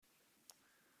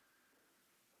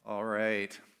All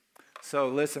right. So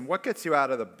listen, what gets you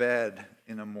out of the bed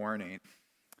in the morning?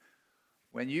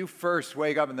 When you first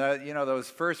wake up, and those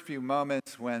first few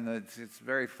moments when it's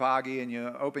very foggy and you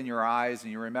open your eyes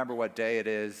and you remember what day it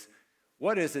is,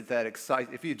 what is it that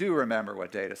excites, if you do remember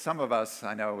what day it is? Some of us,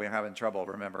 I know we're having trouble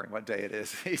remembering what day it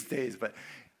is these days, but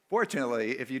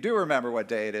fortunately, if you do remember what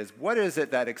day it is, what is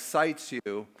it that excites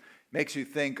you, makes you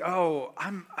think, oh,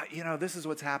 this is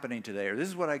what's happening today, or this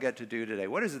is what I get to do today?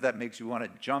 What is it that makes you want to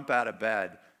jump out of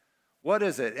bed? What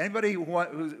is it? Anybody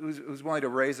who's willing to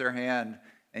raise their hand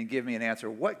and give me an answer?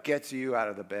 What gets you out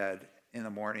of the bed in the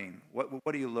morning?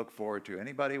 What do you look forward to?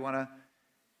 Anybody want to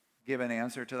give an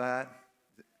answer to that?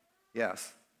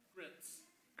 Yes.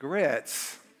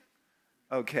 Grits.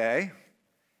 Okay.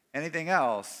 Anything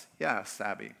else? Yes,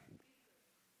 Abby.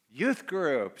 Youth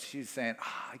group. She's saying,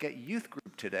 I get youth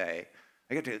group today.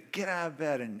 I get to get out of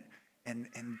bed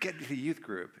and get to youth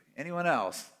group. Anyone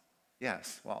else?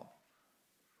 Yes. Well.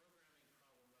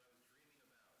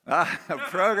 A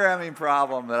programming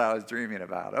problem that I was dreaming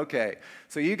about. Okay,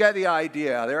 so you get the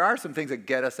idea. There are some things that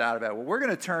get us out of bed. Well, we're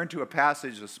going to turn to a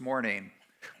passage this morning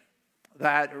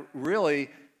that really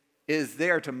is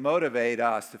there to motivate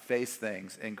us to face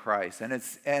things in Christ. And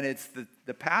it's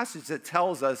the passage that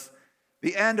tells us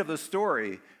the end of the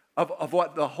story of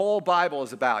what the whole Bible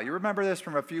is about. You remember this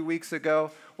from a few weeks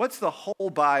ago? What's the whole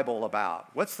Bible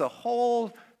about? What's the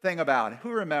whole thing about?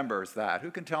 Who remembers that? Who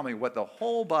can tell me what the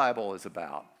whole Bible is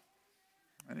about?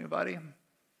 Anybody? It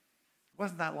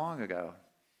wasn't that long ago.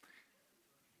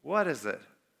 What is it?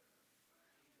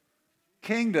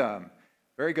 Kingdom.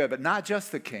 Very good, but not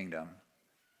just the kingdom.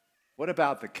 What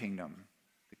about the kingdom?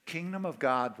 The kingdom of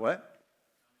God, what?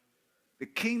 The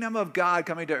kingdom of God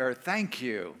coming to earth. Thank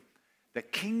you. The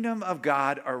kingdom of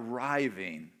God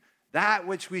arriving. That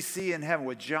which we see in heaven,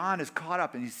 what John is caught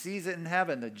up and he sees it in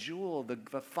heaven, the jewel,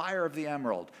 the fire of the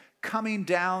emerald, coming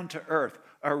down to earth,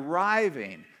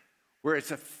 arriving, where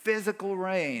it's a physical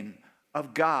reign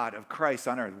of God, of Christ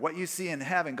on earth. What you see in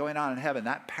heaven, going on in heaven,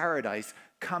 that paradise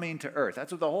coming to earth.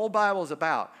 That's what the whole Bible is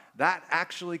about, that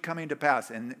actually coming to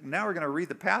pass. And now we're going to read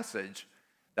the passage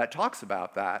that talks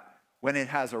about that when it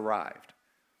has arrived.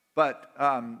 But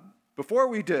before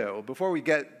we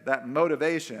get that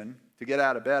motivation to get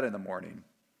out of bed in the morning,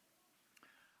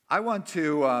 I want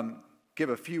to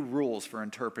give a few rules for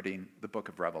interpreting the book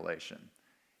of Revelation.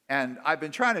 And I've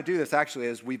been trying to do this actually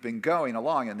as we've been going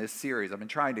along in this series. I've been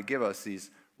trying to give us these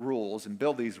rules and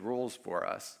build these rules for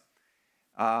us.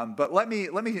 But let me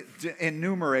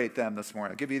enumerate them this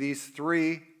morning. I'll give you these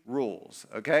 3 rules,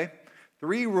 okay?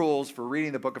 3 rules for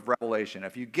reading the book of Revelation.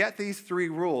 If you get these 3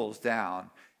 rules down,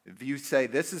 if you say,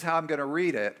 this is how I'm going to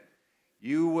read it,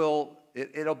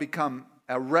 it'll become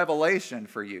a revelation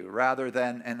for you rather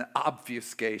than an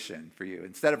obfuscation for you.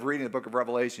 Instead of reading the book of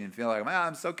Revelation and feeling like,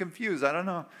 I'm so confused, I don't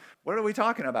know, what are we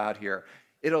talking about here?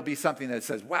 It'll be something that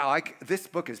says, wow, this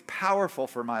book is powerful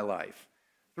for my life.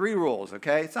 3 rules,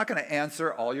 okay? It's not going to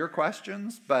answer all your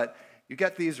questions, but you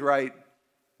get these right,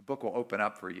 the book will open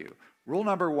up for you. Rule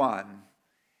number 1,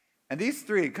 and these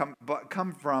 3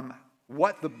 come from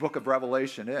what the book of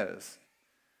Revelation is,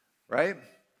 right?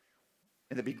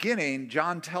 In the beginning,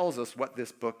 John tells us what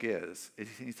this book is.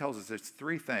 He tells us there's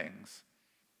 3 things.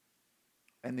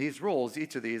 And these rules,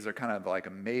 each of these are kind of like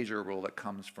a major rule that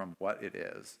comes from what it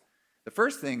is. The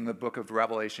first thing the book of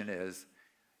Revelation is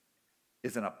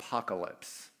an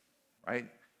apocalypse, right?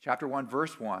 Chapter 1,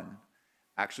 verse 1,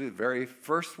 actually the very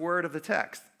first word of the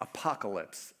text,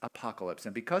 apocalypse, apocalypse.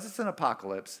 And because it's an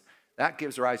apocalypse, that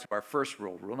gives rise to our first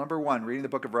rule. Rule number 1, reading the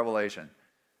book of Revelation.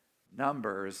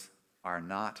 Numbers are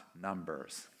not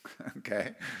numbers,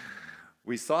 okay?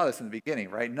 We saw this in the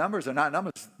beginning, right? Numbers are not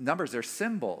numbers. Numbers are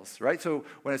symbols, right? So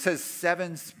when it says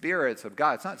 7 spirits of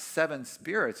God, it's not 7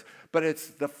 spirits, but it's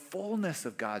the fullness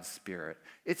of God's Spirit.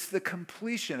 It's the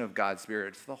completion of God's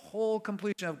Spirit. It's the whole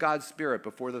completion of God's Spirit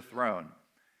before the throne.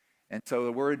 And so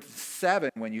the word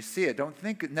 7, when you see it, don't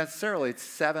think necessarily it's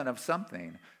 7 of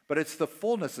something, but it's the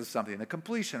fullness of something, the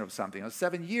completion of something.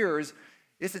 7 years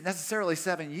isn't necessarily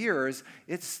 7 years,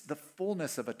 it's the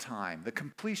fullness of a time, the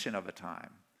completion of a time.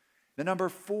 The number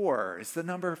 4 is the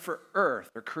number for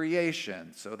earth or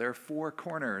creation. So there are 4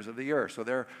 corners of the earth. So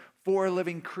there are 4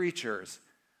 living creatures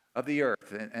of the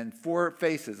earth and 4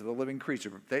 faces of the living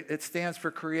creature. It stands for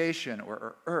creation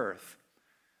or earth.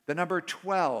 The number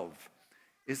 12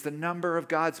 is the number of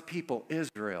God's people,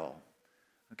 Israel.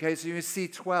 Okay, so you see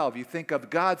 12, you think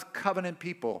of God's covenant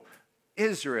people,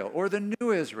 Israel, or the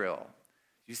new Israel.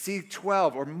 You see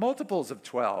 12 or multiples of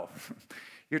 12.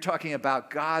 You're talking about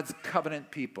God's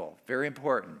covenant people. Very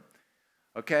important.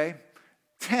 Okay?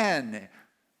 10,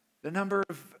 the number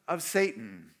of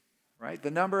Satan, right?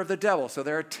 The number of the devil. So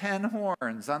there are 10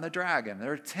 horns on the dragon.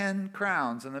 There are 10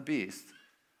 crowns on the beast,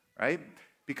 right?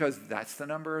 Because that's the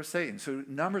number of Satan. So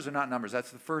numbers are not numbers.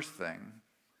 That's the first thing.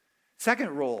 Second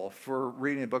rule for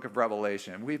reading the book of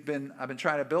Revelation. I've been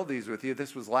trying to build these with you.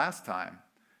 This was last time,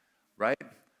 right?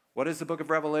 What is the book of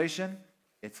Revelation?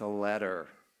 It's a letter.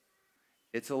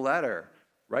 It's a letter.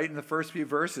 Right in the first few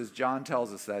verses, John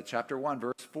tells us that. Chapter 1,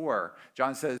 verse 4.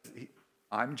 John says,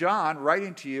 I'm John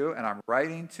writing to you, and I'm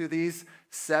writing to these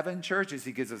 7 churches.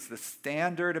 He gives us the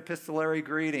standard epistolary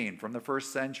greeting from the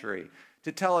first century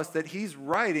to tell us that he's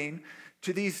writing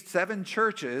to these 7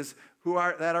 churches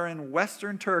that are in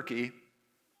Western Turkey.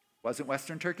 Wasn't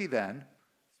Western Turkey then.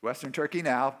 It's Western Turkey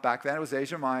now. Back then it was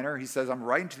Asia Minor. He says, I'm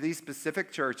writing to these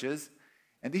specific churches,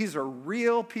 and these are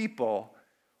real people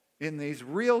in these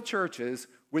real churches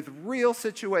with real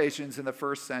situations in the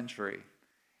first century.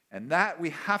 And that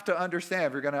we have to understand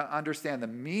if we're going to understand the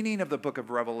meaning of the book of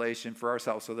Revelation for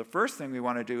ourselves. So the first thing we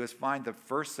want to do is find the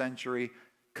first century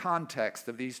context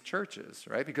of these churches,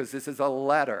 right? Because this is a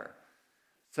letter.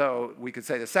 So we could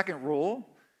say the second rule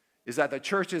is that the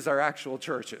churches are actual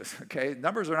churches, okay?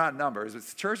 Numbers are not numbers.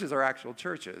 It's churches are actual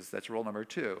churches. That's rule number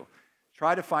 2.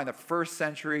 Try to find the first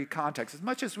century context as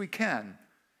much as we can.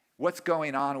 What's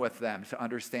going on with them to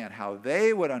understand how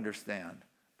they would understand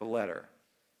the letter,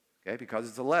 okay? Because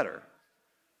it's a letter.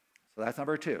 So that's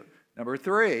number 2. Number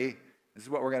 3, this is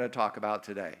what we're going to talk about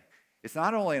today. It's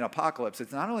not only an apocalypse,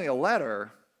 it's not only a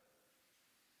letter,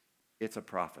 it's a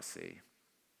prophecy.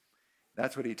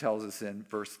 That's what he tells us in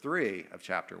verse 3 of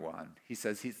chapter 1. He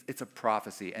says it's a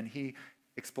prophecy, and he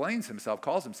explains himself,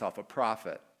 calls himself a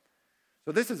prophet.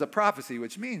 So this is a prophecy,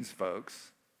 which means,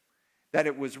 folks, that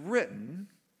it was written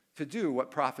to do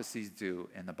what prophecies do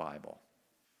in the Bible.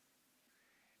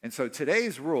 And so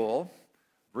today's rule,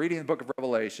 reading the book of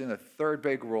Revelation, the third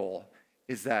big rule,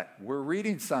 is that we're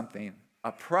reading something,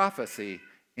 a prophecy,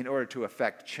 in order to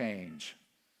effect change.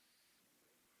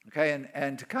 Okay,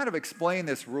 and to kind of explain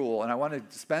this rule, and I want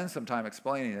to spend some time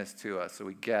explaining this to us so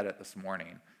we get it this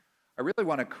morning, I really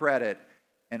want to credit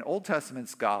an Old Testament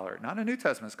scholar, not a New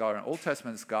Testament scholar, an Old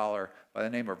Testament scholar by the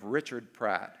name of Richard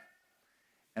Pratt.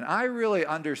 And I really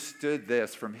understood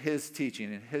this from his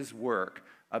teaching and his work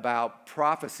about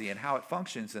prophecy and how it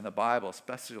functions in the Bible,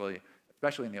 especially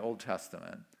in the Old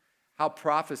Testament, how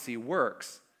prophecy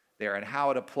works there and how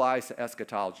it applies to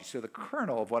eschatology. So the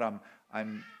kernel of what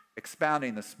I'm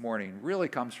expounding this morning really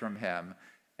comes from him.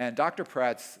 And Dr.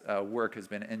 Pratt's work has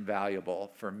been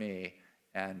invaluable for me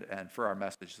and for our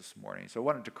message this morning. So I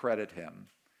wanted to credit him.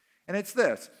 And it's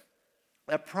this,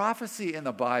 that prophecy in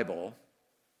the Bible,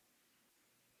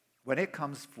 when it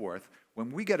comes forth,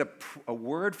 when we get a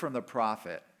word from the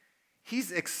prophet,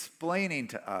 he's explaining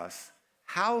to us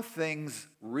how things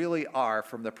really are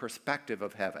from the perspective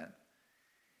of heaven.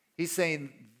 He's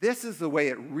saying, this is the way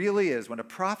it really is. When a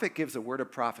prophet gives a word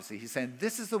of prophecy, he's saying,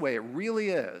 this is the way it really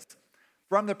is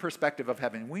from the perspective of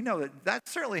heaven. We know that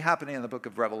that's certainly happening in the book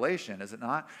of Revelation, is it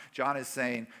not? John is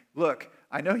saying, look,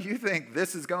 I know you think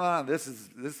this is going on.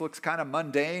 This looks kind of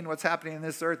mundane, what's happening in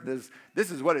this earth.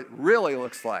 This is what it really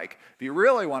looks like. If you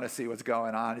really want to see what's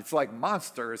going on, it's like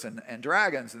monsters and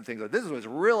dragons and things. This is what's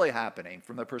really happening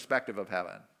from the perspective of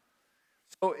heaven.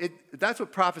 So that's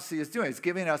what prophecy is doing. It's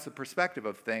giving us a perspective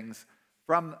of things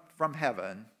from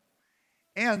heaven.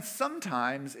 And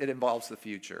sometimes it involves the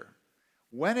future.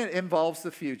 When it involves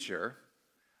the future,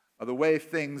 or the way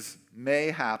things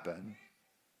may happen,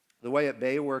 the way it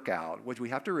may work out, what we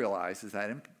have to realize is that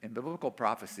in biblical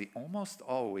prophecy, almost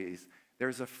always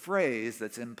there's a phrase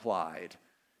that's implied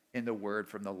in the word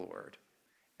from the Lord.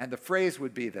 And the phrase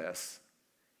would be this: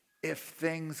 if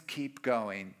things keep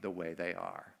going the way they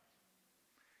are.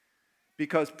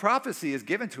 Because prophecy is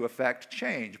given to effect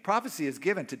change. Prophecy is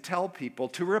given to tell people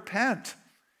to repent.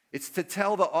 It's to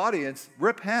tell the audience,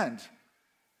 repent.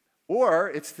 Or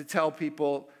it's to tell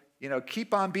people,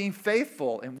 keep on being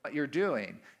faithful in what you're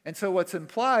doing. And so what's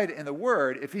implied in the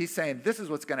word, if he's saying this is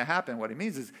what's going to happen, what he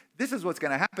means is this is what's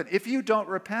going to happen if you don't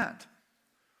repent.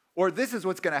 Or this is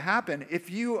what's going to happen if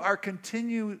you are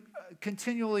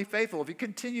continually faithful, if you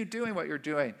continue doing what you're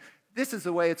doing. This is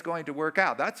the way it's going to work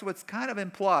out. That's what's kind of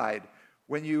implied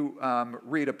when you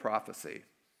read a prophecy.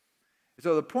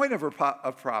 So the point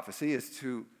of prophecy is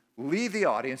to lead the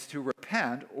audience to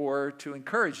repent or to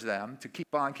encourage them to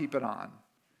keep on keeping on.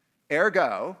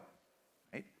 Ergo,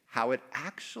 right, how it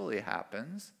actually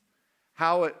happens,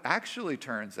 how it actually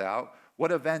turns out,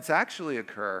 what events actually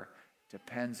occur,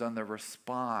 depends on the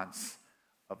response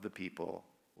of the people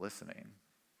listening.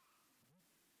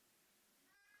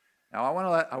 Now,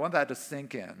 I want that to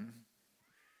sink in.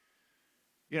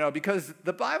 Because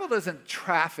the Bible doesn't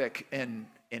traffic in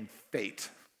in fate.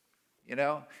 In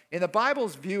the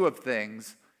Bible's view of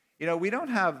things, we don't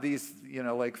have these,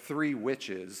 like 3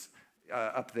 witches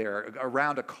up there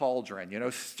around a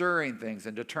cauldron, stirring things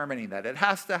and determining that it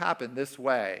has to happen this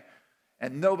way,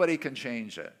 and nobody can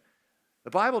change it. The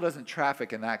Bible doesn't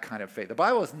traffic in that kind of fate. The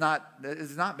Bible is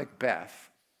not Macbeth,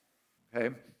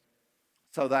 okay?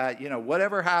 So that,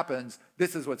 whatever happens,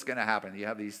 this is what's going to happen. You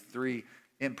have these 3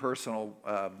 impersonal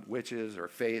witches or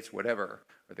fates, whatever,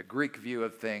 or the Greek view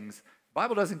of things. The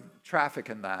Bible doesn't traffic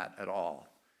in that at all.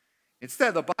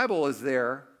 Instead, the Bible is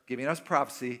there giving us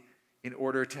prophecy in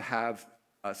order to have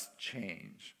us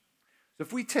change. So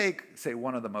if we take, say,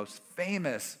 one of the most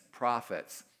famous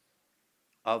prophets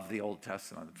of the Old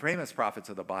Testament, the famous prophets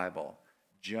of the Bible,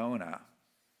 Jonah.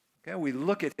 Okay, we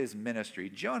look at his ministry.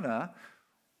 Jonah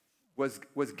was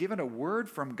given a word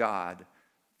from God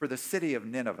for the city of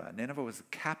Nineveh. Nineveh was the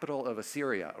capital of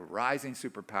Assyria, a rising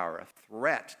superpower, a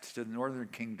threat to the northern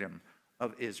kingdom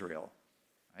of Israel.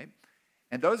 Right?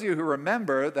 And those of you who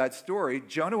remember that story,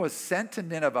 Jonah was sent to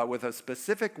Nineveh with a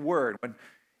specific word when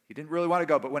he didn't really want to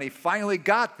go, but when he finally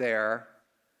got there,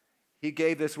 he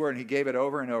gave this word, and he gave it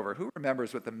over and over. Who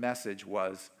remembers what the message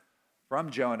was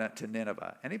from Jonah to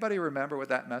Nineveh? Anybody remember what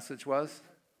that message was?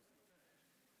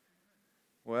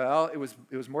 Well, it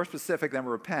was more specific than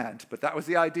repent, but that was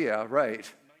the idea,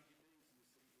 right?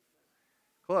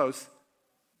 Close.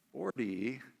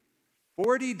 40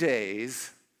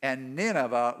 days, and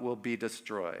Nineveh will be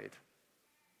destroyed.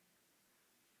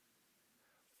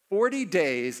 40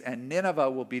 days, and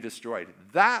Nineveh will be destroyed.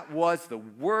 That was the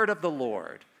word of the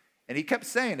Lord. And he kept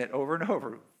saying it over and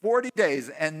over. 40 days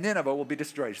and Nineveh will be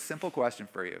destroyed. Simple question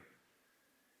for you.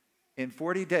 In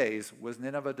 40 days, was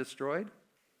Nineveh destroyed?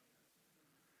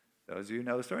 Those of you who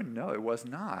know the story, no, it was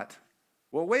not.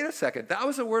 Well, wait a second. That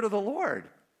was the word of the Lord.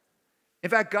 In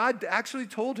fact, God actually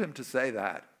told him to say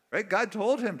that. Right? God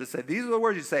told him to say, these are the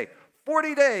words you say,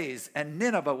 40 days and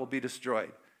Nineveh will be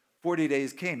destroyed. 40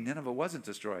 days came, Nineveh wasn't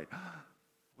destroyed.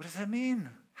 What does that mean?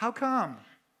 How come?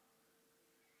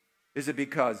 Is it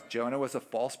because Jonah was a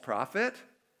false prophet?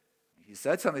 He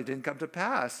said something that didn't come to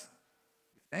pass.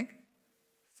 You think?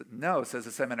 No, says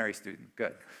a seminary student.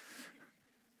 Good.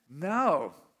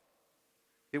 No.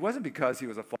 It wasn't because he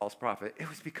was a false prophet. It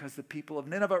was because the people of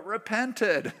Nineveh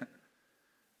repented.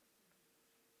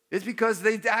 It's because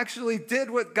they actually did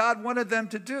what God wanted them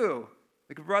to do.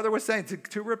 Like a brother was saying,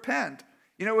 to repent.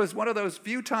 It was one of those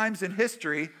few times in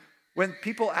history when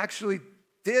people actually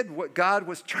did what God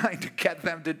was trying to get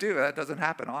them to do. That doesn't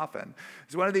happen often.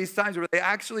 It's one of these times where they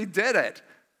actually did it.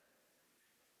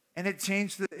 And it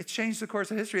changed the course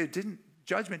of history.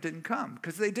 Judgment didn't come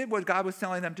because they did what God was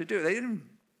telling them to do. They didn't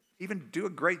even do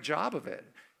a great job of it.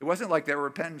 It wasn't like their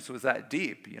repentance was that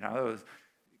deep.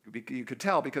 You could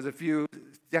tell because a few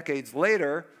decades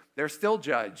later, they're still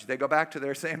judged. They go back to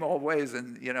their same old ways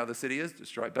and, the city is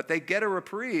destroyed. But they get a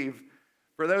reprieve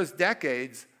for those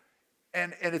decades.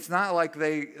 And it's not like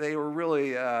they were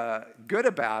really good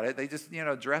about it. They just,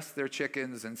 dressed their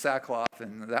chickens in sackcloth,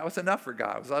 and that was enough for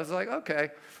God. I was like, okay.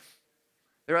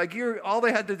 They're like, all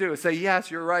they had to do is say,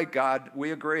 yes, you're right, God.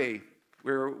 We agree.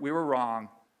 We were wrong.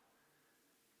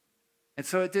 And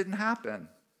so it didn't happen.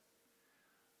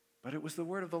 But it was the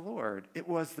word of the Lord. It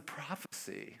was the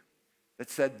prophecy that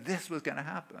said this was going to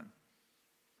happen.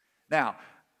 Now,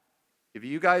 if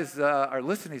you guys are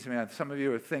listening to me, and some of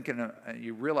you are thinking, and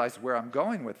you realize where I'm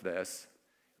going with this,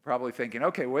 you're probably thinking,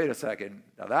 okay, wait a second.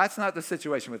 Now, that's not the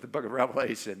situation with the book of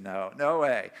Revelation. No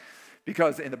way.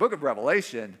 Because in the book of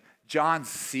Revelation, John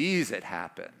sees it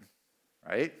happen,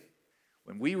 right?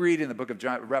 When we read in the book of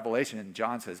Revelation,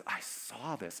 John says, I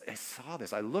saw this.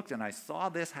 I looked and I saw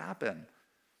this happen.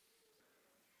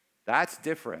 That's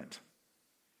different.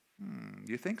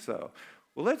 You think so?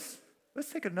 Well, let's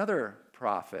take another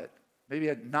prophet.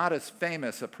 Maybe not as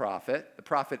famous a prophet, the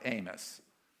prophet Amos.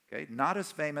 Okay, not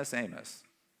as famous Amos,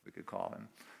 we could call him.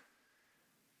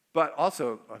 But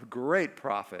also a great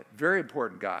prophet, very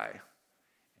important guy.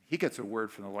 He gets a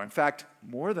word from the Lord. In fact,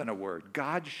 more than a word,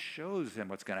 God shows him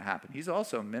what's going to happen. He's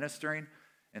also ministering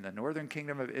in the northern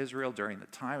kingdom of Israel during the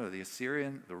time of the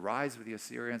rise of the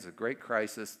Assyrians, a great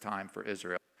crisis time for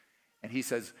Israel. And he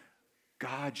says,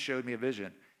 God showed me a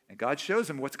vision. And God shows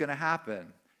him what's going to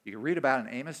happen. You can read about it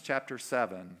in Amos chapter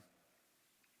 7.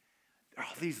 There are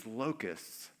all these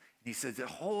locusts. And he says the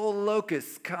whole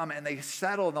locusts come and they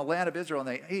settle in the land of Israel and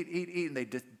they eat, and they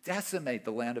decimate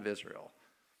the land of Israel.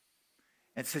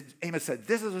 And Amos said,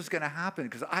 this is what's going to happen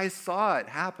because I saw it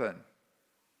happen.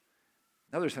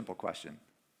 Another simple question.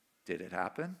 Did it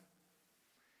happen?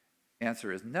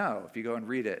 Answer is no, if you go and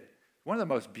read it. One of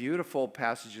the most beautiful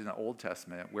passages in the Old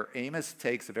Testament where Amos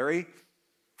takes a very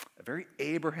a very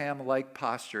Abraham-like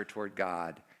posture toward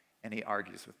God, and he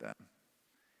argues with them.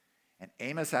 And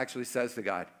Amos actually says to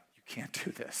God, you can't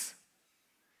do this.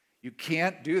 You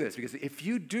can't do this, because if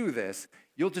you do this,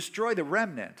 you'll destroy the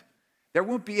remnant. There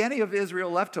won't be any of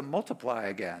Israel left to multiply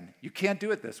again. You can't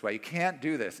do it this way. You can't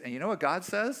do this. And you know what God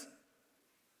says?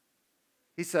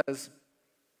 He says,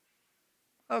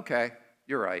 okay,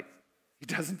 you're right. He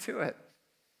doesn't do it.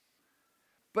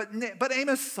 But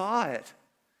Amos saw it.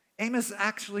 Amos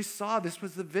actually saw this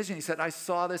was the vision. He said, I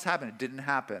saw this happen. It didn't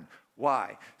happen.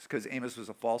 Why? It's because Amos was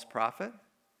a false prophet?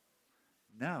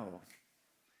 No.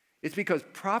 It's because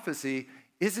prophecy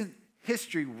isn't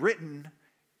history written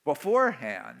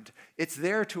beforehand. It's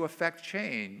there to affect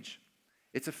change.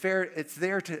 It's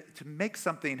there to make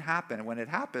something happen. And when it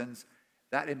happens,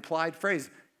 that implied phrase,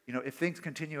 if things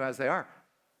continue as they are,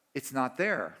 it's not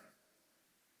there.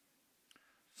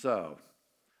 So,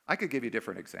 I could give you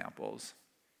different examples,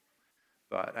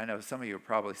 but I know some of you are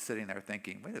probably sitting there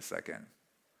thinking, wait a second,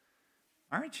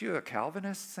 aren't you a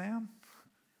Calvinist, Sam?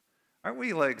 Aren't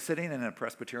we sitting in a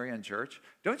Presbyterian church?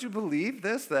 Don't you believe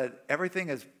this, that everything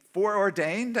is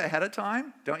foreordained ahead of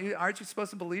time? Aren't you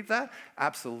supposed to believe that?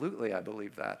 Absolutely, I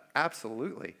believe that.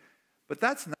 Absolutely. But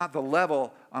that's not the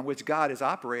level on which God is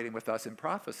operating with us in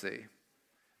prophecy.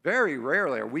 Very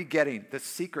rarely are we getting the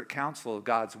secret counsel of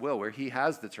God's will where he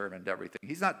has determined everything.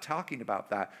 He's not talking about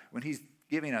that when he's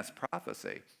giving us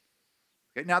prophecy.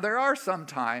 Okay? Now, there are some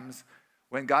times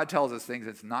when God tells us things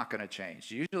it's not going to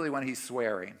change, usually when he's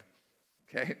swearing.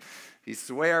 Okay? He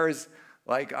swears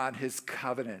on his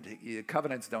covenant.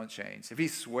 Covenants don't change. If he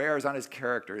swears on his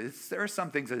character, there are some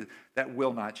things that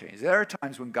will not change. There are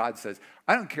times when God says,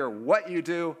 I don't care what you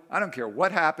do, I don't care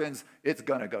what happens, it's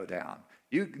going to go down.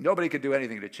 Nobody can do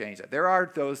anything to change that. There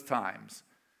are those times,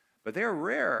 but they're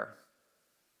rare.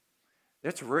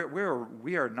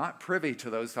 We are not privy to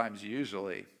those times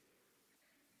usually.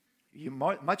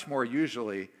 Much more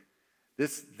usually,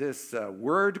 this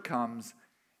word comes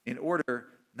in order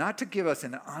not to give us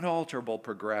an unalterable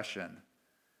progression,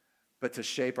 but to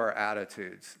shape our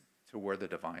attitudes toward the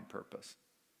divine purpose.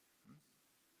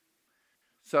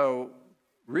 So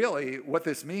really, what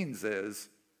this means is,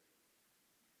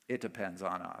 it depends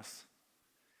on us.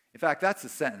 In fact, that's the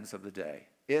sentence of the day.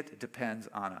 It depends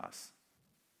on us.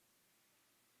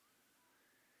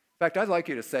 In fact, I'd like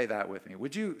you to say that with me.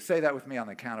 Would you say that with me on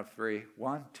the count of 3?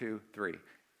 1, 2, 3.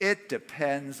 It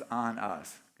depends on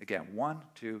us. Again, 1,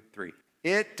 2, 3.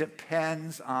 It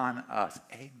depends on us.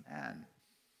 Amen.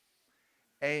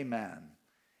 Amen.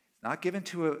 It's not given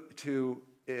to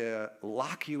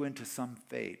lock you into some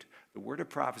fate. The word of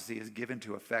prophecy is given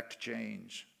to effect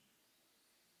change.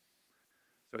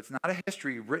 So it's not a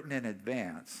history written in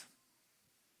advance.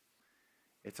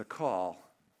 It's a call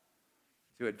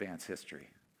to advance history.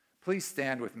 Please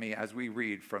stand with me as we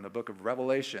read from the book of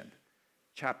Revelation,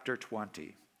 chapter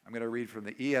 20. I'm going to read from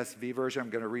the ESV version. I'm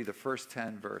going to read the first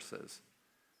 10 verses.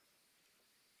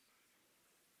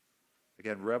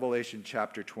 Again, Revelation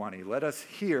chapter 20. Let us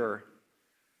hear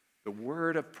the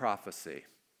word of prophecy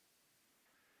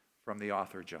from the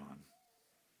author John.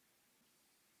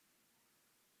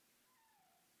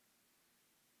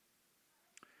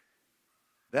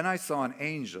 Then I saw an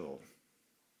angel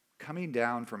coming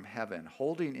down from heaven,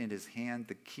 holding in his hand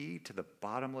the key to the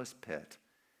bottomless pit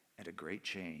and a great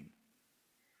chain.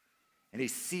 And he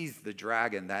seized the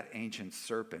dragon, that ancient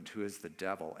serpent who is the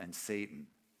devil and Satan,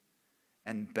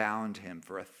 and bound him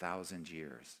for 1,000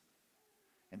 years,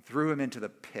 and threw him into the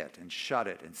pit and shut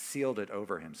it and sealed it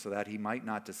over him so that he might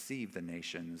not deceive the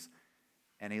nations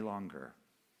any longer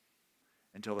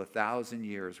until the 1,000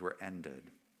 years were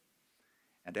ended.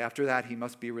 And after that, he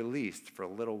must be released for a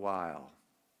little while.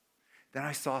 Then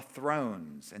I saw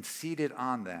thrones, and seated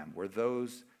on them were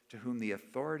those to whom the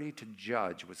authority to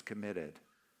judge was committed.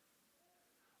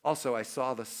 Also, I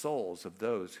saw the souls of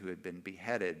those who had been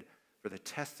beheaded for the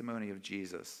testimony of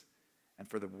Jesus and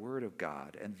for the word of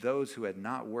God, and those who had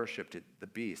not worshipped the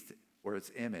beast or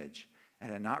its image,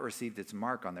 and had not received its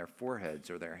mark on their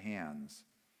foreheads or their hands.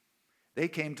 They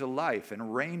came to life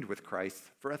and reigned with Christ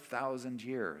for 1,000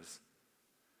 years.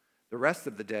 The rest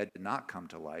of the dead did not come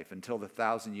to life until the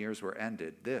 1,000 years were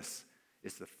ended. This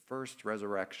is the first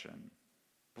resurrection.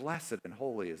 Blessed and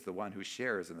holy is the one who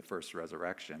shares in the first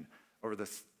resurrection.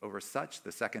 Over such,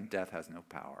 the second death has no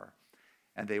power.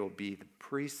 And they will be the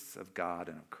priests of God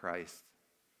and of Christ.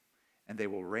 And they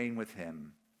will reign with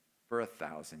him for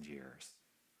 1,000 years.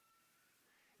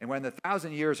 And when the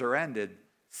 1,000 years are ended,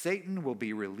 Satan will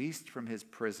be released from his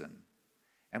prison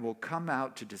and will come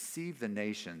out to deceive the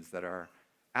nations that are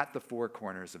at the four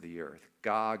corners of the earth,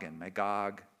 Gog and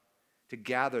Magog, to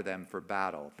gather them for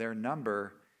battle. Their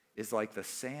number is like the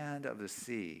sand of the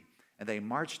sea. And they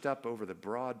marched up over the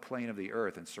broad plain of the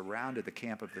earth and surrounded the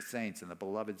camp of the saints in the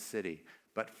beloved city.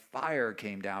 But fire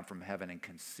came down from heaven and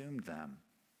consumed them.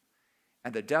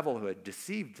 And the devil who had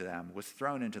deceived them was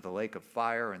thrown into the lake of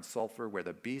fire and sulfur where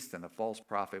the beast and the false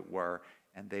prophet were,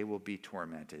 and they will be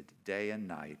tormented day and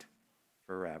night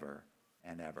forever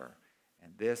and ever.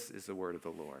 And this is the word of the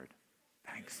Lord.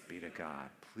 Thanks be to God.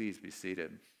 Please be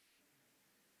seated.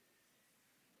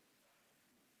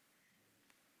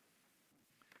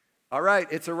 All right,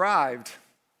 it's arrived.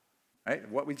 Right?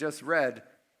 What we just read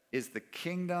is the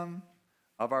kingdom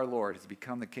of our Lord has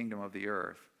become the kingdom of the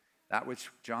earth. That which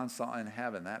John saw in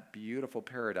heaven, that beautiful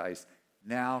paradise,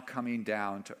 now coming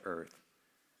down to earth.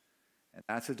 And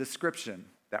that's a description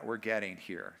that we're getting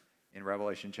here in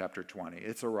Revelation chapter 20.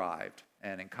 It's arrived.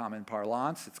 And in common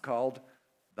parlance, it's called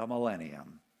the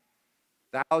millennium.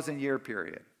 1,000-year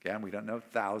period. Again, we don't know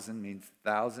 1,000 means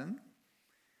 1,000.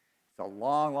 It's a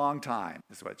long, long time,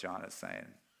 is what John is saying,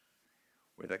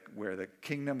 where the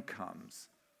kingdom comes.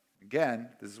 Again,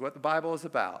 this is what the Bible is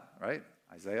about, right?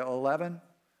 Isaiah 11,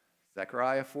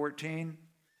 Zechariah 14,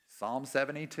 Psalm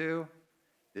 72.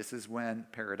 This is when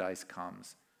paradise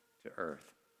comes to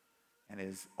earth, and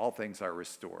all things are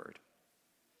restored.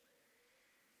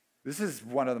 This is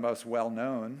one of the most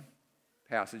well-known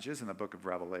passages in the book of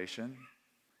Revelation,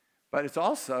 but it's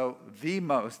also the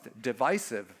most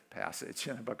divisive passage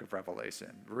in the book of Revelation.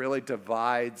 It really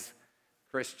divides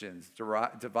Christians,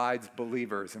 divides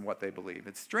believers in what they believe.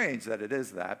 It's strange that it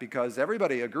is that, because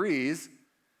everybody agrees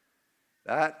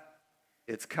that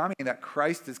it's coming, that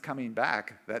Christ is coming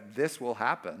back, that this will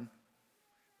happen.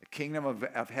 The kingdom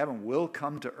of heaven will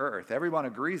come to earth. Everyone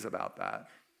agrees about that.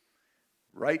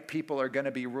 Right people are going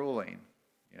to be ruling.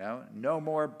 No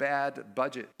more bad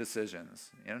budget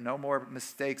decisions. No more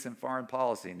mistakes in foreign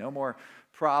policy. No more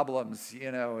problems,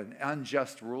 and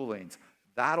unjust rulings.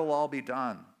 That'll all be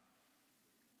done.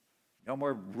 No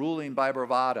more ruling by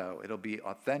bravado. It'll be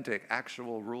authentic,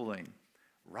 actual ruling,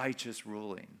 righteous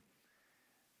ruling.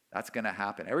 That's going to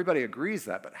happen. Everybody agrees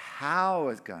that, but how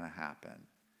is it going to happen?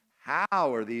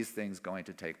 How are these things going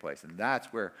to take place? And that's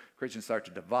where Christians start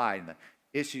to divide. And the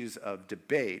issues of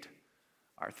debate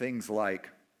are things like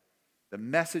the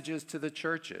messages to the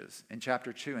churches in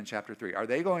chapter 2 and chapter 3. Are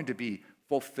they going to be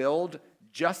fulfilled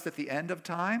just at the end of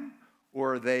time,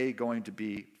 or are they going to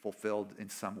be fulfilled in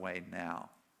some way now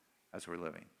as we're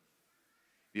living?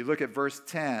 If you look at verse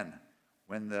 10,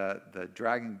 when the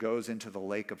dragon goes into the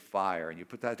lake of fire, and you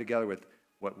put that together with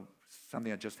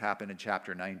something that just happened in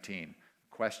chapter 19,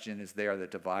 the question is there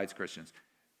that divides Christians.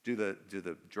 Do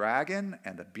the dragon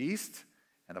and the beast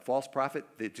and the false prophet,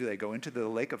 do they go into the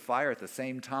lake of fire at the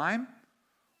same time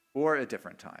or at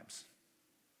different times?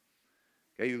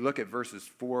 Okay, you look at verses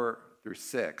 4 through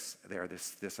 6, there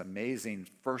this amazing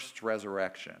first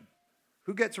resurrection.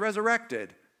 Who gets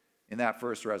resurrected in that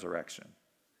first resurrection?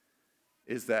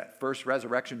 Is that first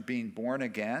resurrection being born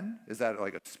again? Is that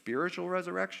like a spiritual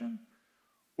resurrection?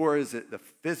 Or is it the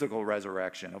physical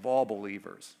resurrection of all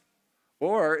believers?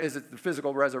 Or is it the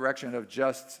physical resurrection of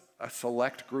just a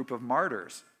select group of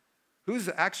martyrs? Who's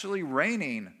actually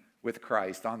reigning with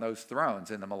Christ on those thrones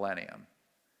in the millennium?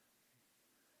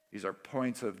 These are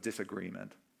points of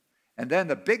disagreement. And then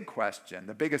the big question,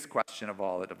 the biggest question of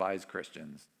all that divides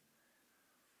Christians: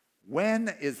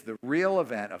 when is the real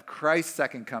event of Christ's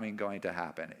second coming going to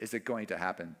happen? Is it going to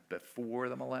happen before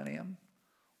the millennium,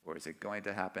 or is it going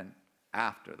to happen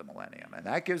after the millennium? And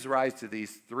that gives rise to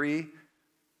these three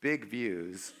big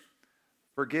views.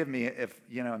 Forgive me if,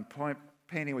 I'm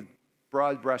painting with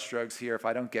broad brushstrokes here if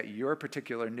I don't get your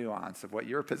particular nuance of what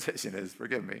your position is.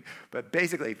 Forgive me. But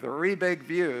basically, three big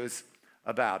views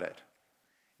about it.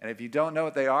 And if you don't know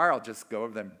what they are, I'll just go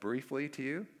over them briefly to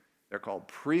you. They're called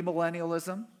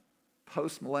premillennialism,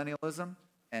 postmillennialism,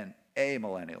 and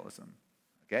amillennialism.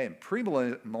 Okay, and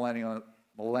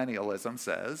premillennialism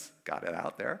says, got it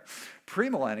out there,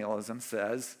 premillennialism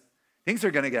says things are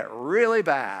going to get really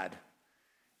bad,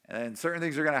 and certain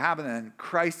things are going to happen, and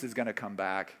Christ is going to come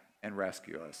back and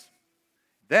rescue us.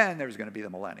 Then there's going to be the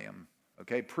millennium.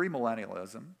 Okay,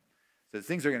 premillennialism says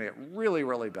things are going to get really,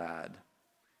 really bad,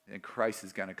 and Christ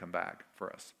is going to come back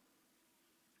for us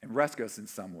and rescue us in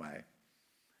some way.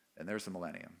 And there's the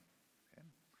millennium. Okay.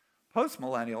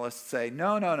 Postmillennialists say,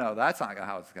 no, that's not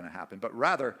how it's going to happen, but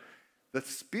rather the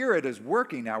Spirit is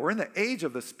working now. We're in the age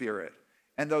of the Spirit.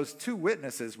 And those two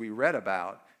witnesses we read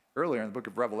about earlier in the book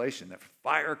of Revelation, that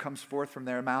fire comes forth from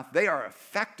their mouth, they are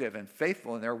effective and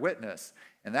faithful in their witness.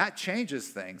 And that changes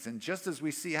things. And just as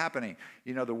we see happening,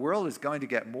 the world is going to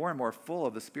get more and more full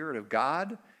of the Spirit of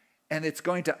God, and it's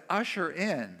going to usher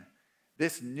in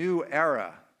this new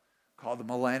era called the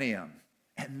millennium.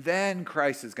 And then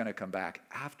Christ is going to come back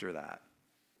after that.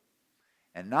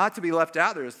 And not to be left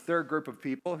out, there's a third group of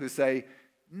people who say,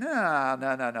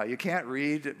 no. You can't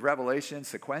read Revelation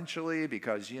sequentially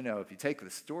because, if you take the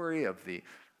story of the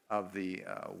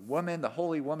woman, the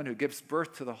holy woman who gives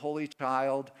birth to the holy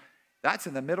child, that's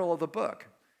in the middle of the book.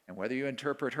 And whether you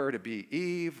interpret her to be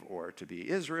Eve or to be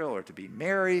Israel or to be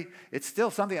Mary, it's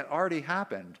still something that already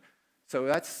happened. So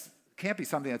that's can't be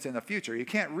something that's in the future. You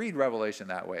can't read Revelation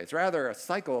that way. It's rather a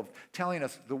cycle of telling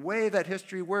us the way that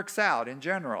history works out in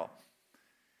general.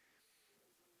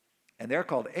 And they're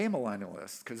called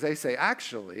amillennialists because they say,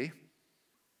 actually,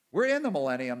 we're in the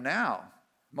millennium now.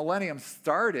 Millennium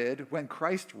started when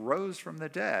Christ rose from the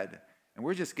dead. And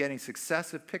we're just getting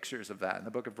successive pictures of that in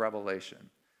the book of Revelation.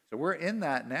 So we're in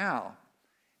that now.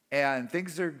 And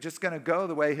things are just going to go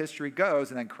the way history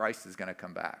goes, and then Christ is going to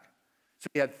come back. So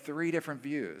we had three different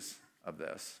views of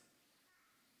this.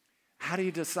 How do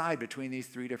you decide between these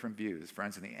three different views,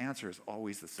 friends? And the answer is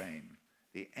always the same.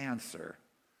 The answer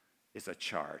is a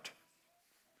chart.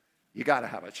 You got to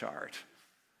have a chart.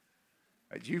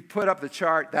 Right? You put up the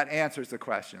chart, that answers the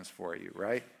questions for you,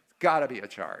 right? It's got to be a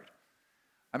chart.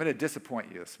 I'm going to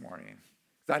disappoint you this morning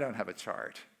because I don't have a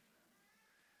chart.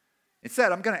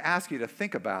 Instead, I'm going to ask you to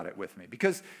think about it with me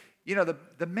because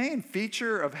the main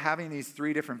feature of having these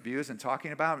three different views and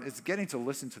talking about them is getting to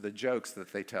listen to the jokes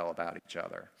that they tell about each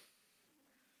other.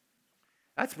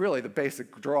 That's really the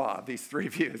basic draw of these three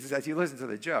views, is as you listen to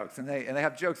the jokes, and they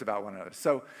have jokes about one another.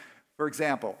 So, for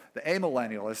example, the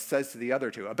amillennialist says to the other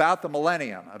two, about the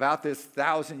millennium, about this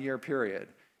 1,000-year period,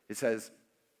 it says,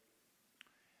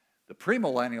 the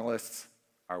premillennialists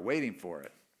are waiting for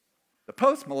it. The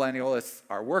postmillennialists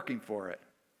are working for it.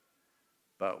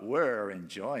 But we're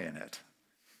enjoying it.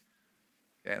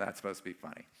 Okay, that's supposed to be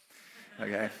funny.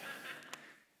 Okay?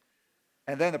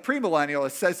 And then the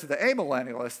premillennialist says to the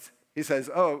amillennialist, he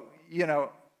says,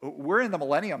 we're in the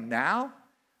millennium now?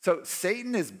 So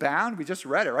Satan is bound, we just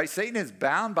read it, right? Satan is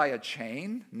bound by a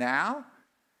chain now,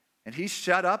 and he's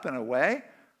shut up in a way?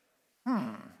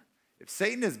 If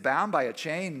Satan is bound by a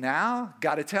chain now,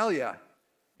 got to tell you,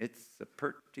 it's a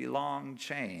pretty long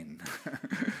chain.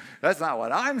 That's not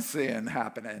what I'm seeing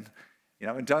happening.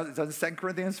 Doesn't 2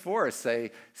 Corinthians 4 say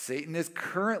Satan is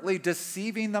currently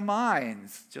deceiving the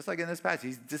minds, just like in this passage,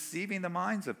 he's deceiving the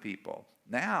minds of people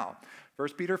now. 1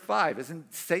 Peter 5,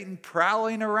 isn't Satan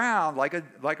prowling around like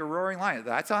a roaring lion?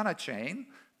 That's on a chain.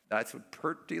 That's a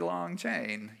pretty long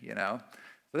chain, So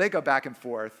they go back and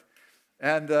forth.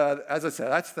 And as I said,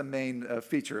 that's the main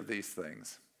feature of these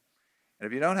things. And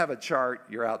if you don't have a chart,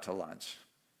 you're out to lunch.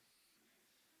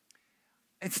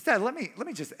 Instead, let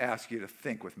me just ask you to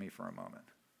think with me for a moment.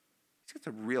 You have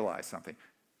to realize something.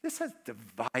 This has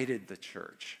divided the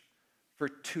church for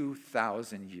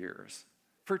 2,000 years.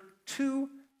 For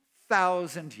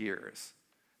 2,000 years.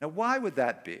 Now, why would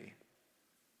that be?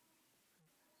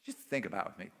 Just think about it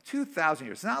with me. 2,000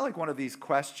 years. It's not like one of these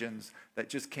questions that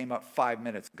just came up 5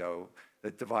 minutes ago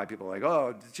that divide people like,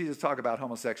 oh, did Jesus talk about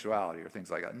homosexuality or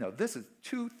things like that? No, this is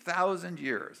 2,000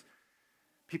 years.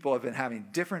 People have been having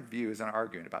different views and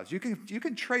arguing about it. You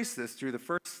can trace this through the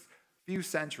first few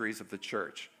centuries of the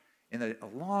church in a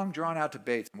long, drawn-out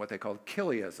debates on what they called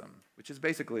Chiliasm, which is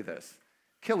basically this.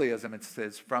 Chiliasm,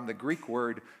 it's from the Greek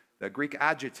word, the Greek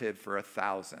adjective for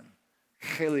 1,000,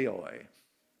 chilioi,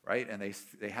 right? And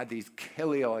they had these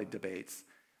chilioi debates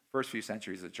first few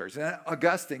centuries of the church. And then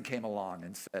Augustine came along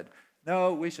and said,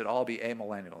 no, we should all be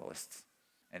amillennialists.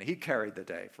 And he carried the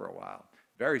day for a while.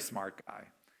 Very smart guy.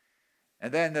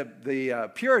 And then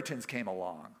the Puritans came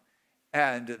along,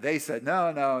 and they said,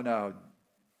 no.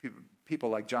 People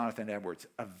like Jonathan Edwards,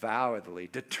 avowedly,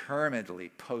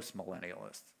 determinedly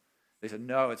postmillennialists. They said,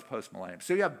 no, it's postmillennium.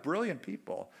 So you have brilliant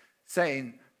people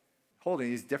holding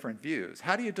these different views.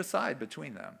 How do you decide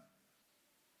between them?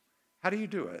 How do you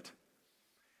do it?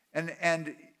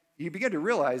 And you begin to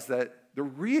realize that the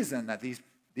reason that these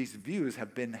views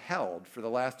have been held for the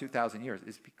last 2,000 years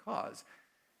is because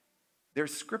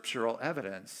there's scriptural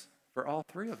evidence for all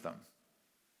three of them.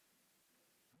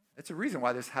 It's a reason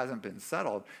why this hasn't been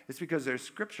settled. It's because there's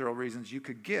scriptural reasons you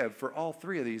could give for all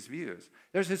three of these views.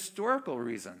 There's historical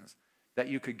reasons that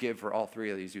you could give for all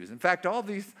three of these views. In fact, all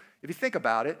these, if you think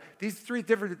about it, these three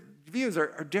different views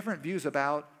are different views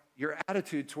about your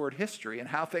attitude toward history and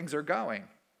how things are going.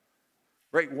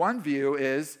 Right? One view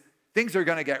is things are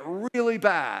going to get really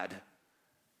bad,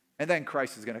 and then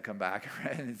Christ is going to come back,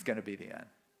 right? And it's going to be the end.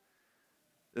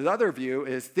 The other view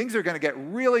is things are going to get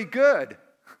really good,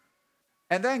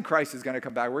 and then Christ is going to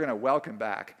come back. We're going to welcome him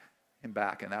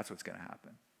back, and that's what's going to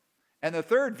happen. And the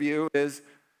third view is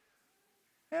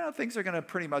things are going to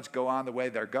pretty much go on the way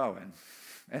they're going.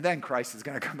 And then Christ is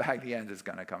going to come back, the end is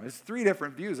going to come. There's three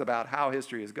different views about how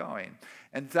history is going.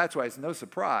 And that's why it's no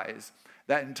surprise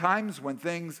that in times when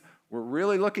things were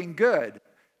really looking good,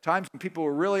 times when people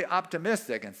were really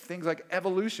optimistic and things like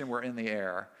evolution were in the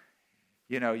air,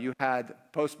 you had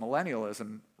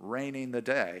postmillennialism reigning the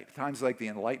day. Times like the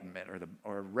Enlightenment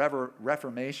or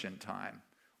Reformation time,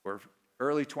 or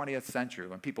early 20th century,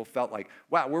 when people felt like,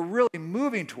 wow, we're really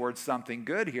moving towards something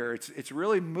good here. It's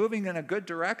really moving in a good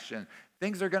direction.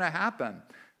 Things are going to happen.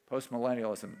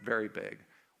 Postmillennialism, very big.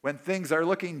 When things are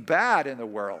looking bad in the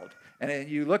world, and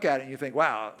you look at it and you think,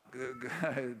 wow,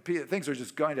 things are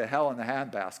just going to hell in the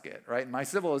handbasket, right? My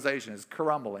civilization is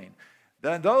crumbling.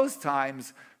 Then those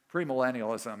times,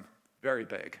 premillennialism, very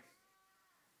big.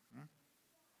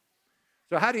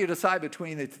 So how do you decide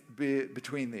between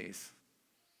these?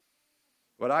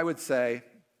 What I would say,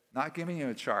 not giving you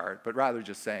a chart, but rather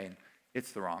just saying,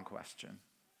 it's the wrong question.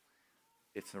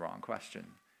 It's the wrong question.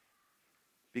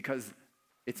 Because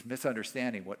it's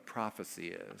misunderstanding what prophecy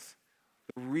is.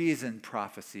 The reason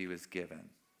prophecy was given.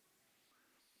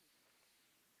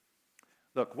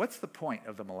 Look, what's the point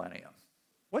of the millennium?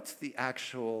 What's the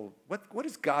actual, what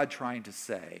is God trying to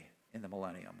say in the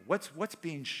millennium? What's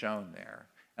being shown there?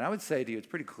 And I would say to you, it's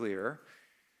pretty clear.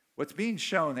 What's being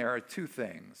shown there are two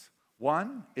things.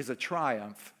 One is a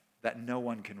triumph that no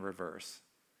one can reverse,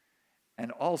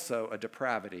 and also a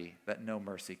depravity that no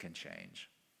mercy can change.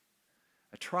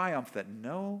 A triumph that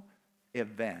no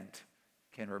event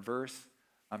can reverse,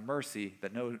 a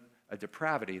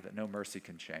depravity that no mercy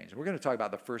can change. And we're going to talk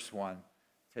about the first one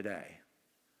today.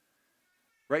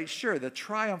 Right? Sure, the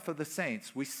triumph of the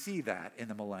saints, we see that in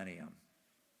the millennium.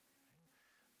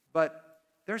 But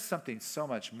there's something so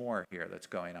much more here that's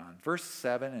going on. Verse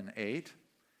 7 and 8,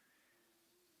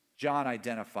 John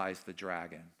identifies the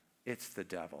dragon. It's the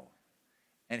devil.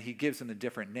 And he gives them the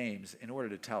different names in order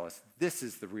to tell us this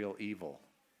is the real evil.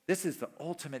 This is the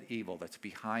ultimate evil that's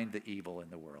behind the evil in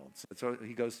the world. So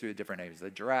he goes through the different names, the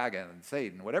dragon,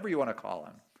 Satan, whatever you want to call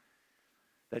him.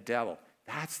 The devil.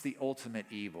 That's the ultimate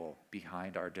evil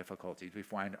behind our difficulties. We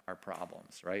find our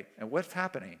problems, right? And what's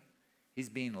happening? He's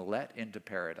being let into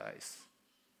paradise.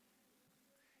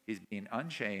 He's being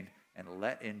unchained and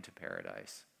let into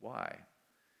paradise. Why?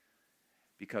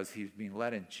 Because he's being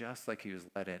let in just like he was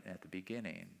let in at the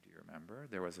beginning. Do you remember?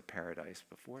 There was a paradise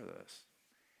before this.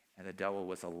 And the devil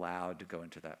was allowed to go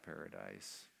into that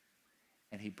paradise.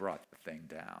 And he brought the thing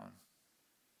down.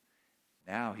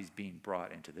 Now he's being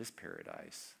brought into this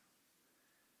paradise.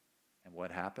 And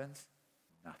what happens?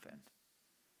 Nothing.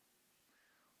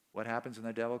 What happens when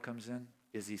the devil comes in?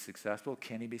 Is he successful?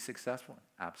 Can he be successful?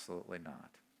 Absolutely not.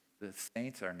 The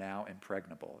saints are now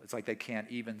impregnable. It's like they can't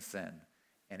even sin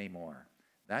anymore.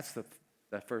 That's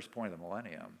the first point of the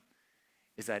millennium,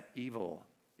 is that evil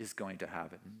is going to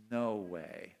have no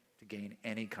way to gain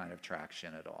any kind of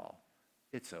traction at all.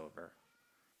 It's over.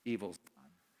 Evil's done.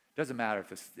 Doesn't matter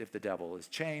if the devil is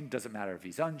chained, doesn't matter if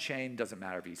he's unchained, doesn't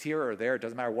matter if he's here or there,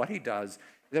 doesn't matter what he does,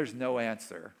 there's no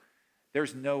answer.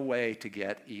 There's no way to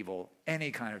get evil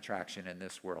any kind of traction in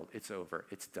this world. It's over.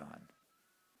 It's done.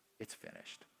 It's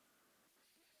finished.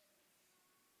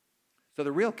 So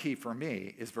the real key for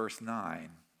me is verse 9.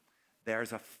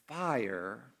 There's a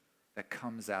fire that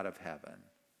comes out of heaven.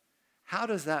 How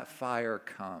does that fire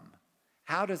come?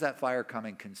 How does that fire come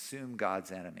and consume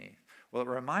God's enemy? Well, it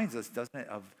reminds us, doesn't it,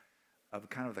 of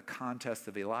kind of the contest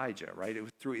of Elijah, right? It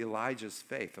was through Elijah's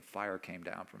faith the fire came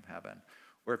down from heaven.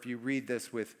 Or if you read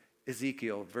this with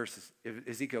Ezekiel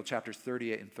chapters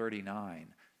 38 and 39,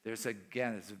 there's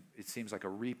again, it seems like a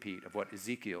repeat of what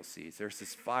Ezekiel sees. There's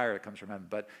this fire that comes from heaven,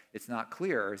 but it's not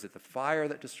clear. Is it the fire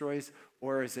that destroys,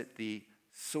 or is it the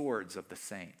swords of the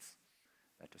saints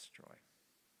that destroy?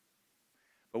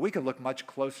 But we could look much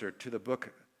closer to the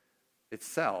book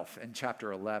itself in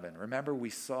chapter 11. Remember, we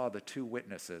saw the two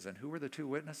witnesses. And who were the two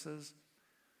witnesses?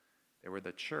 They were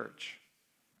the church.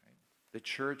 Right? The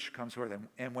church comes forth.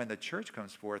 And when the church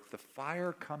comes forth, the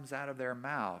fire comes out of their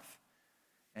mouth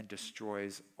and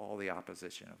destroys all the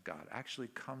opposition of God. Actually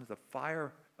the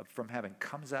fire from heaven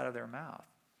comes out of their mouth.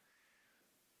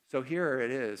 So here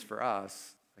it is for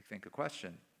us, I think, a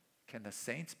question. Can the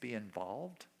saints be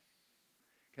involved?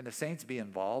 Can the saints be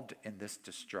involved in this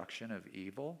destruction of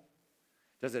evil?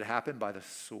 Does it happen by the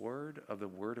sword of the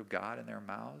word of God in their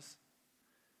mouths?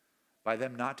 By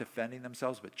them not defending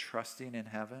themselves but trusting in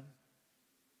heaven?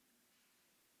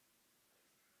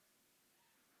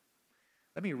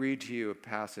 Let me read to you a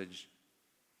passage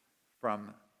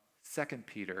from 2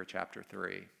 Peter chapter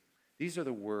 3. These are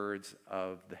the words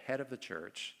of the head of the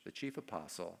church, the chief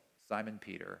apostle, Simon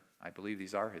Peter. I believe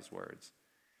these are his words.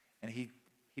 And he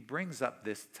he brings up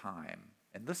this time.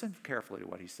 And listen carefully to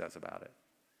what he says about it.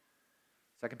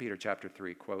 2 Peter chapter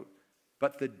 3, quote,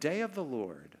 "But the day of the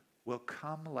Lord will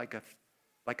come like a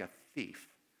thief.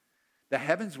 The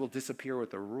heavens will disappear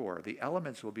with a roar. The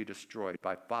elements will be destroyed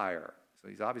by fire." So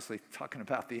he's obviously talking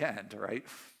about the end, right?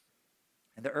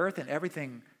 "And the earth and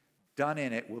everything done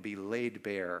in it will be laid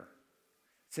bare.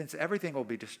 Since everything will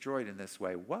be destroyed in this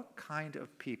way, what kind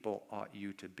of people ought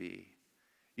you to be?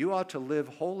 You ought to live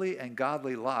holy and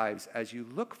godly lives as you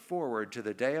look forward to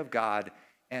the day of God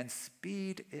and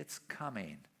speed its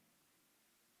coming."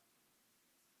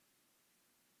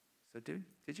 So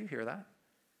did you hear that?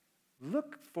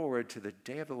 Look forward to the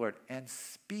day of the Lord and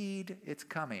speed its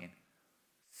coming.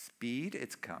 Speed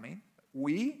its coming.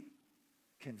 We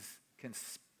can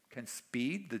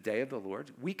speed the day of the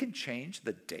Lord. We can change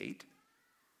the date.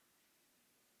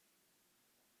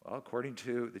 Well, according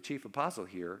to the chief apostle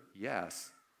here,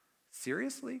 yes.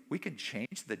 Seriously? We can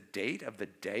change the date of the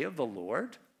day of the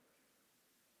Lord?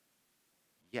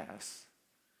 Yes.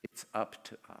 It's up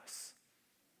to us.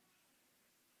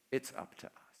 It's up to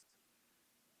us.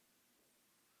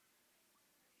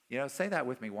 Say that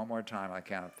with me one more time on the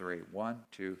count of 3. 1,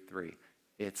 2, 3.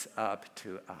 It's up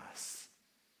to us.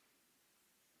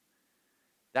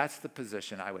 That's the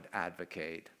position I would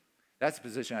advocate. That's the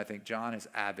position I think John is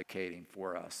advocating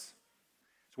for us.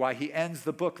 It's why he ends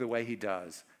the book the way he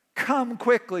does. Come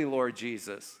quickly, Lord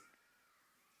Jesus.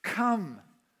 Come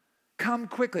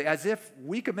quickly, as if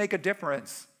we could make a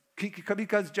difference,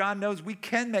 because John knows we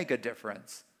can make a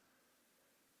difference.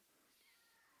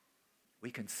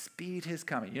 We can speed his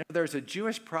coming. There's a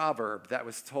Jewish proverb that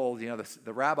was told,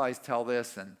 the rabbis tell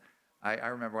this, and I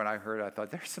remember when I heard it, I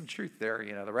thought there's some truth there.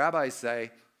 The rabbis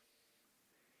say,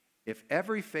 if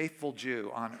every faithful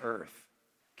Jew on earth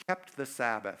kept the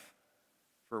Sabbath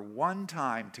for one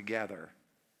time together,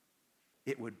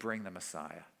 it would bring the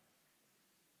Messiah.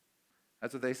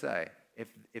 That's what they say.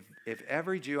 If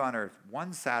every Jew on earth,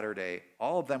 one Saturday,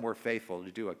 all of them were faithful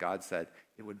to do what God said,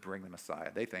 it would bring the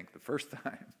Messiah. They think the first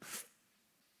time.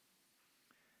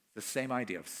 The same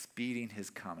idea of speeding his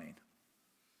coming.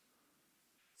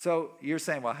 So you're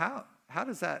saying, well, how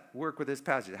does that work with this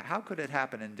passage? How could it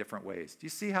happen in different ways? Do you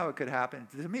see how it could happen?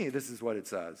 To me, this is what it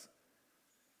says.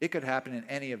 It could happen in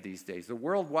any of these days. The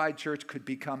worldwide church could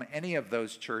become any of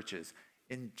those churches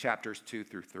in chapters 2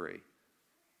 through 3.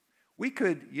 We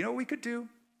could, what we could do?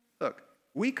 Look,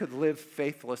 we could live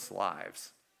faithless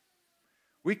lives.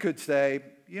 We could say,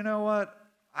 you know what?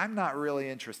 I'm not really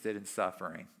interested in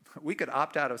suffering. We could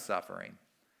opt out of suffering,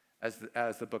 as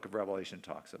the book of Revelation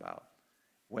talks about,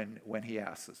 when he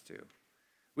asks us to.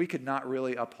 We could not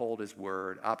really uphold his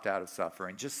word, opt out of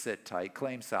suffering, just sit tight,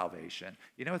 claim salvation.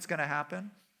 You know what's going to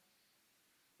happen?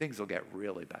 Things will get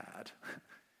really bad.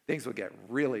 Things will get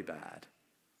really bad.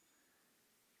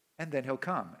 And then he'll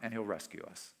come and he'll rescue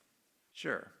us.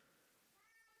 Sure.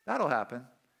 That'll happen.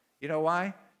 You know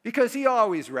why? Because he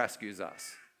always rescues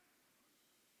us.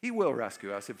 He will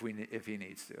rescue us if he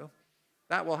needs to.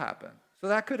 That will happen. So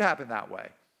that could happen that way.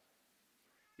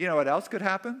 You know what else could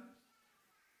happen?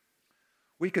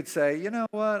 We could say, you know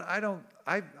what, I don't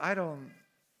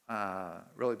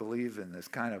really believe in this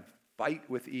kind of fight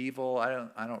with evil.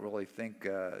 I don't really think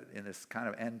in this kind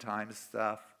of end time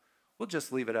stuff. We'll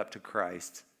just leave it up to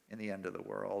Christ in the end of the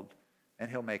world,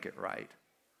 and he'll make it right.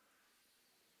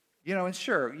 And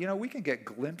sure, we can get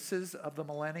glimpses of the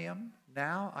millennium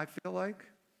now, I feel like,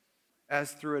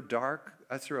 as through a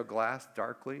glass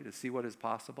darkly to see what is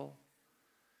possible.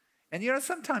 And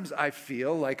sometimes I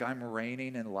feel like I'm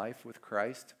reigning in life with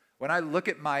Christ. When I look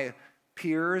at my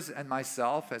peers and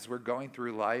myself as we're going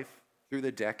through life, through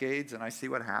the decades, and I see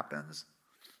what happens,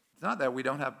 it's not that we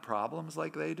don't have problems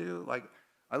like they do. Like,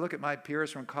 I look at my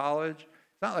peers from college,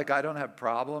 it's not like I don't have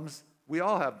problems. We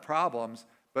all have problems,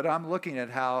 but I'm looking at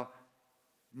how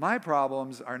my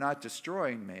problems are not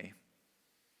destroying me.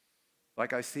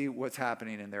 Like I see what's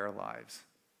happening in their lives.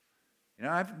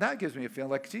 That gives me a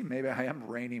feeling like, gee, maybe I am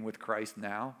reigning with Christ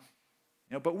now.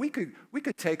 But we could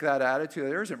take that attitude.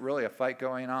 There isn't really a fight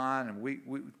going on,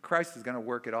 and Christ is going to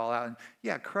work it all out. And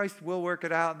yeah, Christ will work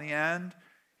it out in the end.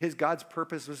 God's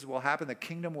purposes will happen. The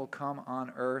kingdom will come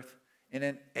on earth in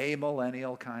an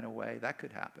amillennial kind of way. That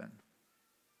could happen.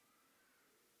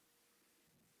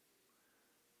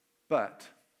 But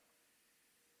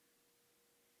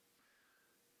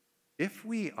if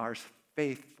we are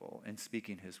faithful in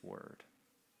speaking his word,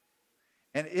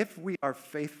 and if we are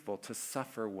faithful to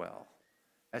suffer well,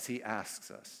 as he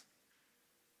asks us,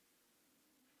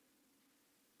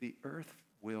 the earth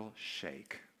will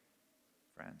shake,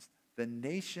 friends. The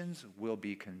nations will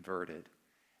be converted,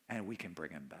 and we can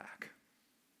bring him back.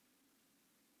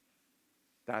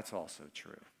 That's also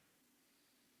true.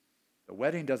 The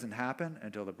wedding doesn't happen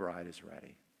until the bride is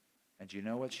ready. And do you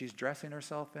know what she's dressing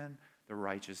herself in? The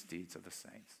righteous deeds of the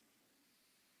saints.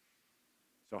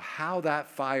 So how that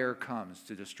fire comes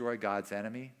to destroy God's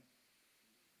enemy,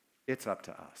 it's up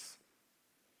to us.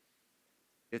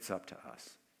 It's up to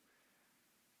us.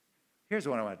 Here's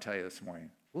what I want to tell you this morning.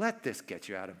 Let this get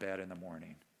you out of bed in the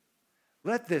morning.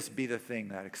 Let this be the thing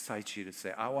that excites you to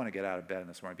say, I want to get out of bed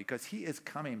this morning because he is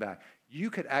coming back. You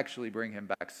could actually bring him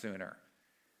back sooner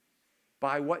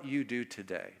by what you do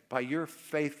today, by your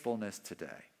faithfulness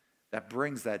today that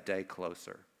brings that day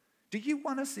closer. Do you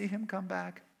want to see him come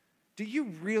back? Do you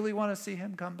really want to see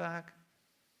him come back?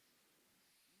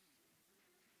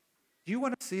 Do you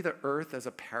want to see the earth as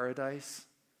a paradise?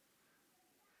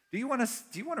 Do you want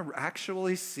to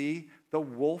actually see the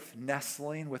wolf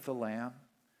nestling with the lamb?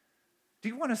 Do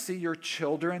you want to see your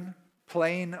children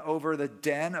playing over the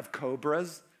den of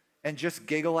cobras and just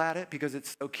giggle at it because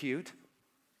it's so cute?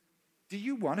 Do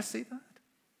you want to see that?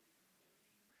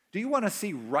 Do you want to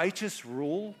see righteous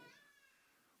rule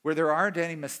where there aren't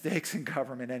any mistakes in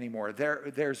government anymore?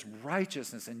 There's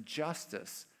righteousness and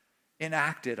justice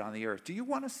enacted on the earth. Do you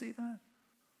want to see that?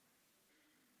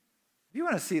 If you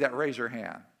want to see that, raise your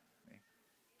hand.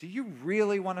 Do you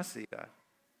really want to see that?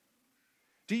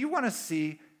 Do you want to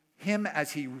see him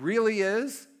as he really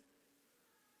is?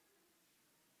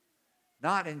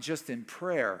 Not just in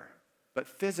prayer, but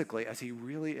physically as he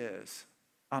really is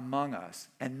among us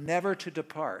and never to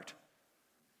depart.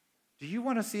 Do you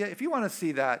want to see it? If you want to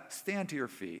see that, stand to your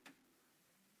feet.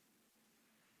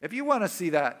 If you want to see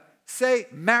that, say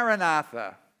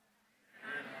Maranatha.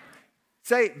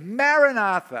 Say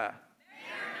Maranatha.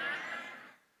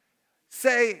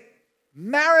 Say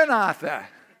Maranatha.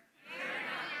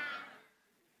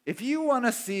 If you want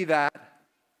to see that,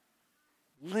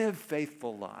 live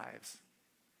faithful lives.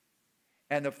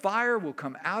 And the fire will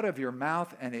come out of your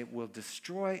mouth and it will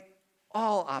destroy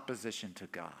all opposition to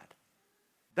God.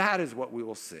 That is what we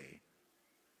will see.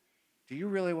 Do you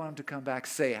really want him to come back?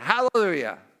 Say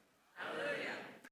hallelujah.